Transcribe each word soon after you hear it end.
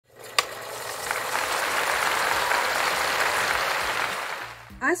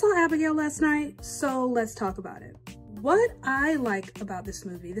I saw Abigail last night, so let's talk about it. What I like about this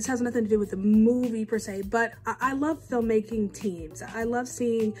movie, this has nothing to do with the movie per se, but I love filmmaking teams. I love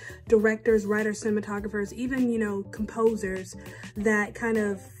seeing directors, writers, cinematographers, even, you know, composers that kind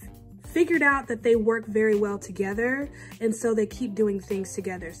of figured out that they work very well together, and so they keep doing things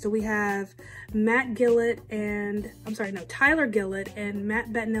together. So we have Tyler Gillett and Matt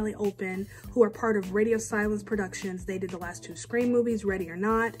Bettinelli-Olpin, who are part of Radio Silence Productions. They did the last 2 Scream movies, Ready or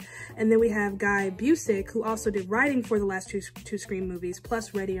Not. And then we have Guy Busick, who also did writing for the last two Scream movies,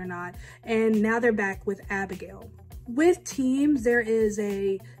 plus Ready or Not. And now they're back with Abigail. With teams, there is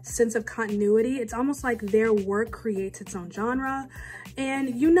a sense of continuity. It's almost like their work creates its own genre,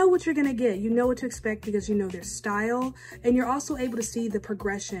 and you know what you're gonna get. You know what to expect because you know their style, and you're also able to see the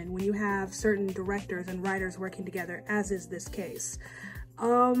progression when you have certain directors and writers working together, as is this case.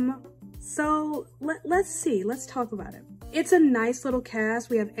 So let's talk about it. It's a nice little cast.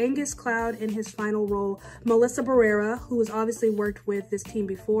 We have Angus Cloud in his final role, Melissa Barrera, who has obviously worked with this team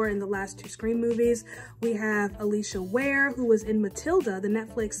before in the last 2 Scream movies. We have Alisha Weir, who was in Matilda, the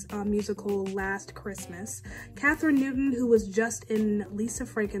Netflix musical Last Christmas. Catherine Newton, who was just in Lisa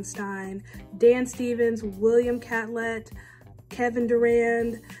Frankenstein. Dan Stevens, William Catlett, Kevin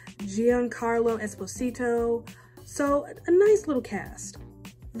Durand, Giancarlo Esposito. So a nice little cast.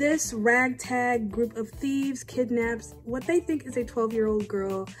 This ragtag group of thieves kidnaps what they think is a 12-year-old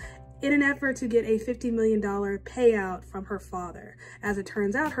girl in an effort to get a $50 million payout from her father. As it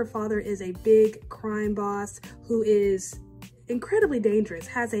turns out, her father is a big crime boss who is incredibly dangerous,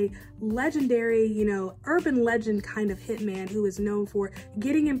 has a legendary, you know, urban legend kind of hitman who is known for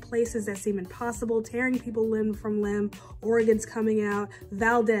getting in places that seem impossible, tearing people limb from limb, organs coming out.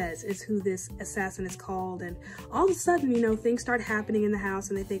 Valdez is who this assassin is called, and all of a sudden, you know, things start happening in the house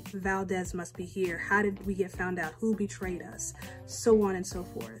and they think Valdez must be here. How did we get found out? Who betrayed us? So on and so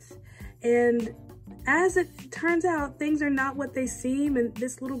forth. And as it turns out, things are not what they seem, and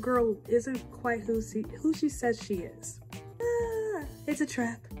this little girl isn't quite who she says she is. It's a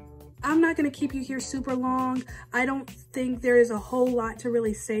trap. I'm not gonna keep you here super long. I don't think there is a whole lot to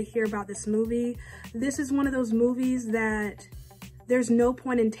really say here about this movie. This is one of those movies that there's no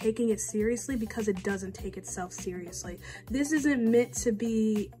point in taking it seriously because it doesn't take itself seriously. This isn't meant to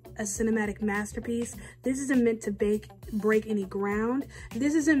be a cinematic masterpiece. This isn't meant to break any ground.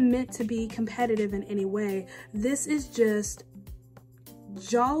 This isn't meant to be competitive in any way. This is just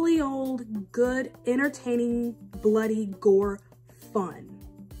jolly old, good, entertaining, bloody gore fun.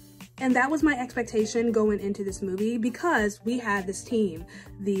 And that was my expectation going into this movie because we had this team,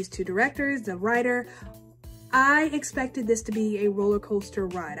 these 2 directors, the writer. I expected this to be a roller coaster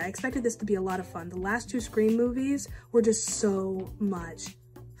ride. I expected this to be a lot of fun. The last 2 Scream movies were just so much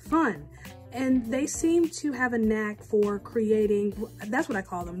fun. And they seem to have a knack for creating, that's what I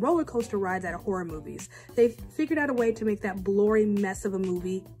call them, roller coaster rides out of horror movies. They've figured out a way to make that blurry mess of a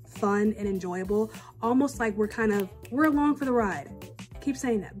movie fun and enjoyable, almost like we're along for the ride. Keep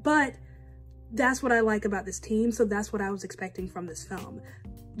saying that, but that's what I like about this team, so that's what I was expecting from this film.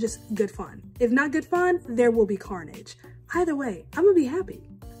 Just good fun. If not good fun, there will be carnage. Either way, I'm gonna be happy.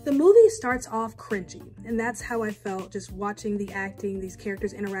 The movie starts off cringy, and that's how I felt just watching the acting, these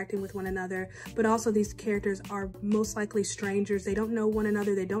characters interacting with one another, but also these characters are most likely strangers. They don't know one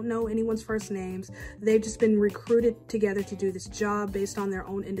another. They don't know anyone's first names. They've just been recruited together to do this job based on their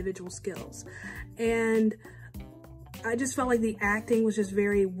own individual skills. And I just felt like the acting was just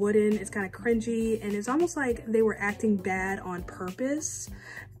very wooden. It's kind of cringy, and it's almost like they were acting bad on purpose.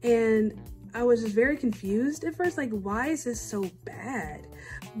 And I was just very confused at first, like, why is this so bad?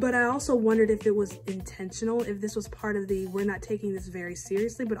 But I also wondered if it was intentional, if this was part of the, we're not taking this very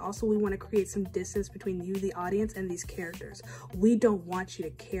seriously, but also we want to create some distance between you, the audience, and these characters. We don't want you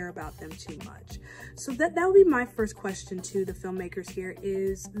to care about them too much. So that would be my first question to the filmmakers here,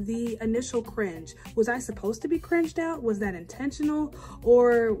 is the initial cringe. Was I supposed to be cringed out? Was that intentional?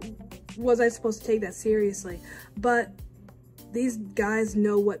 Or was I supposed to take that seriously? But these guys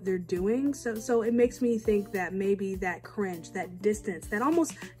know what they're doing, so it makes me think that maybe that cringe, that distance, that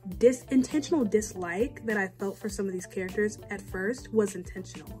almost intentional dislike that I felt for some of these characters at first was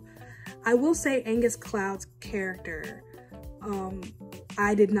intentional. I will say Angus Cloud's character,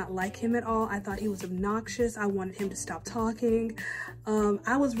 I did not like him at all. I thought he was obnoxious. I wanted him to stop talking.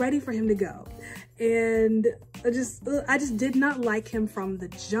 I was ready for him to go, and I just did not like him from the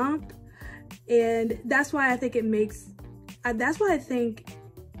jump, and that's why I think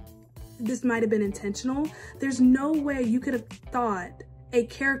this might have been intentional. There's no way you could have thought a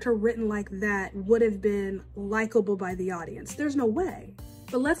character written like that would have been likable by the audience. There's no way.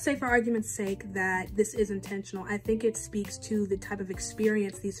 But let's say for argument's sake that this is intentional. I think it speaks to the type of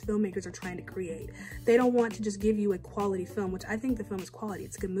experience these filmmakers are trying to create. They don't want to just give you a quality film, which I think the film is quality,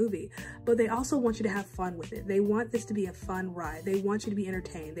 it's a good movie, but they also want you to have fun with it. They want this to be a fun ride. They want you to be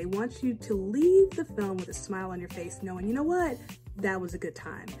entertained. They want you to leave the film with a smile on your face knowing, you know what, that was a good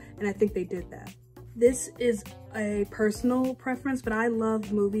time. And I think they did that. This is a personal preference, but I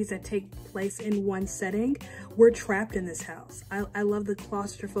love movies that take place in one setting. We're trapped in this house. I love the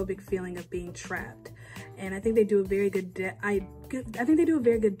claustrophobic feeling of being trapped. And I think they do a very good, I think they do a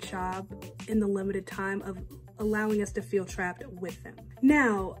very good job in the limited time of allowing us to feel trapped with them.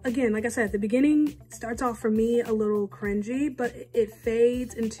 Now, again, like I said, the beginning starts off for me a little cringy, but it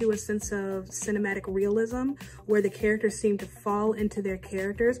fades into a sense of cinematic realism where the characters seem to fall into their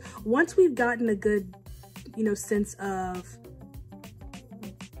characters. Once we've gotten a good, you know, sense of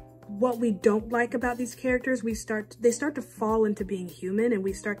what we don't like about these characters, they start to fall into being human, and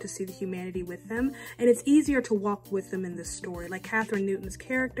we start to see the humanity with them, and it's easier to walk with them in this story. Like Catherine Newton's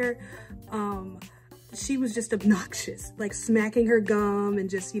character, she was just obnoxious, like smacking her gum and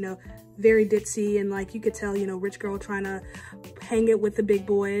just, you know, very ditzy, and like you could tell, you know, rich girl trying to hang it with the big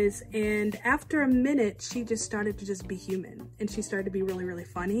boys. And after a minute, she just started to just be human, and she started to be really, really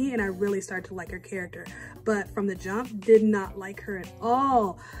funny, and I really started to like her character. But from the jump, did not like her at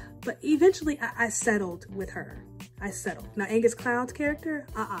all. But eventually I settled with her. I settled. Now Angus Cloud's character,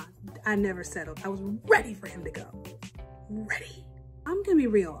 I never settled. I was ready for him to go. Ready. I'm gonna be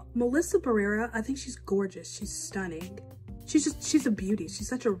real. Melissa Barrera, I think she's gorgeous. She's stunning. She's a beauty. She's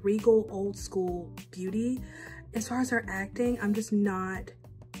such a regal, old school beauty. As far as her acting, I'm just not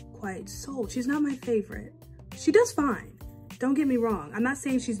quite sold. She's not my favorite. She does fine. Don't get me wrong. I'm not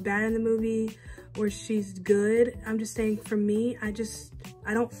saying she's bad in the movie or she's good. I'm just saying for me, I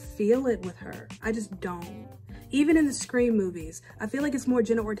don't feel it with her. I just don't. Even in the Scream movies, I feel like it's more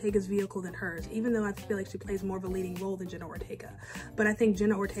Jenna Ortega's vehicle than hers, even though I feel like she plays more of a leading role than Jenna Ortega. But I think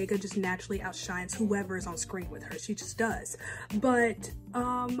Jenna Ortega just naturally outshines whoever is on screen with her. She just does. But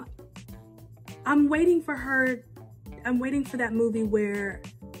I'm waiting for her. I'm waiting for that movie where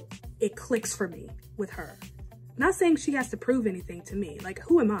it clicks for me with her. Not saying she has to prove anything to me. Like,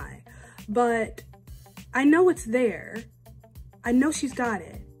 who am I? But I know it's there. I know she's got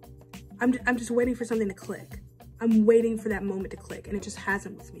it. I'm just waiting for something to click. I'm waiting for that moment to click, and it just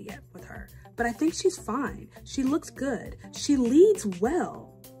hasn't with me yet with her. But I think she's fine. She looks good. She leads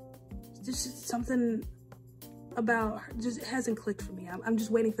well. There's just something about her, just hasn't clicked for me. I'm just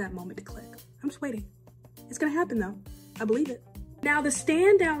waiting for that moment to click. I'm just waiting. It's gonna happen though. I believe it. Now the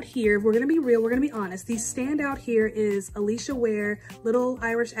standout here, if we're gonna be real, we're gonna be honest, the standout here is Alisha Weir, little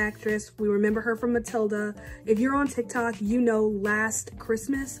Irish actress. We remember her from Matilda. If you're on TikTok, you know last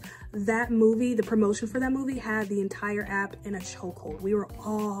Christmas, that movie, the promotion for that movie had the entire app in a chokehold. We were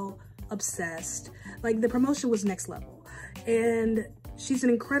all obsessed. Like, the promotion was next level. And she's an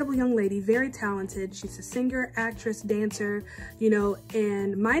incredible young lady, very talented. She's a singer, actress, dancer, you know,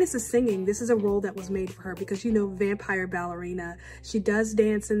 and minus the singing, this is a role that was made for her because, you know, vampire ballerina. She does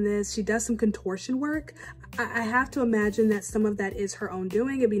dance in this. She does some contortion work. I have to imagine that some of that is her own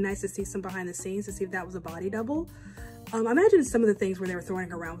doing. It'd be nice to see some behind the scenes to see if that was a body double. I imagine some of the things where they were throwing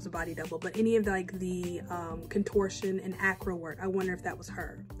her around was a body double, but any of like the contortion and acro work, I wonder if that was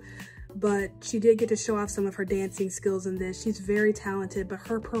her. But she did get to show off some of her dancing skills in this. She's very talented, but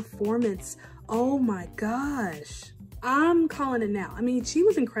her performance, oh my gosh. I'm calling it now. I mean, she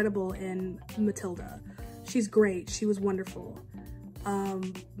was incredible in Matilda. She's great. She was wonderful.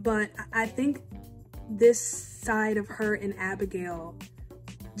 But I think this side of her in Abigail,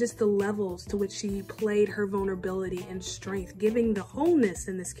 just the levels to which she played her vulnerability and strength, giving the wholeness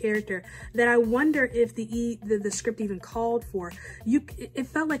in this character that I wonder if the script even called for. It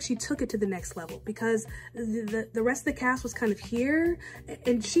felt like she took it to the next level because the rest of the cast was kind of here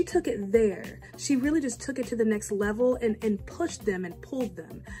and she took it there. She really just took it to the next level and pushed them and pulled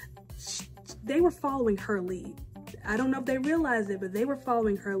them. They were following her lead. I don't know if they realized it, but they were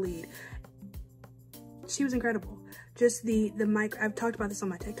following her lead. She was incredible. Just the mic, I've talked about this on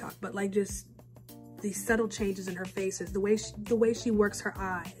my TikTok, but like just the subtle changes in her faces, the way she works her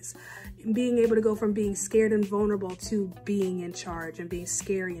eyes, being able to go from being scared and vulnerable to being in charge and being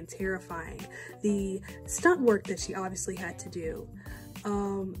scary and terrifying, the stunt work that she obviously had to do,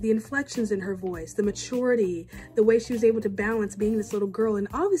 the inflections in her voice, the maturity, the way she was able to balance being this little girl and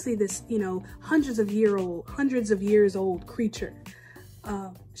obviously this, you know, hundreds of years old creature.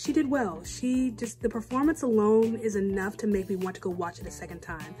 She did well. The performance alone is enough to make me want to go watch it a second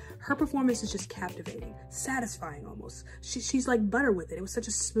time. Her performance is just captivating, satisfying almost. She's like butter with it. It was such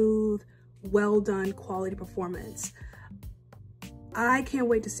a smooth, well done, quality performance. I can't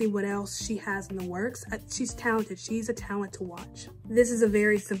wait to see what else she has in the works. She's talented. She's a talent to watch. This is a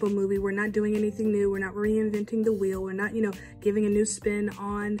very simple movie. We're not doing anything new. We're not reinventing the wheel. We're not, giving a new spin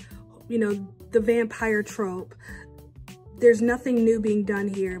on, the vampire trope. There's nothing new being done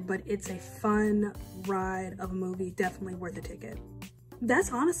here, but it's a fun ride of a movie. Definitely worth a ticket.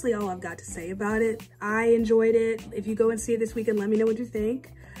 That's honestly all I've got to say about it. I enjoyed it. If you go and see it this weekend, let me know what you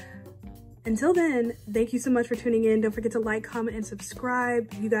think. Until then, thank you so much for tuning in. Don't forget to like, comment, and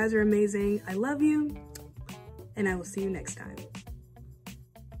subscribe. You guys are amazing. I love you, and I will see you next time.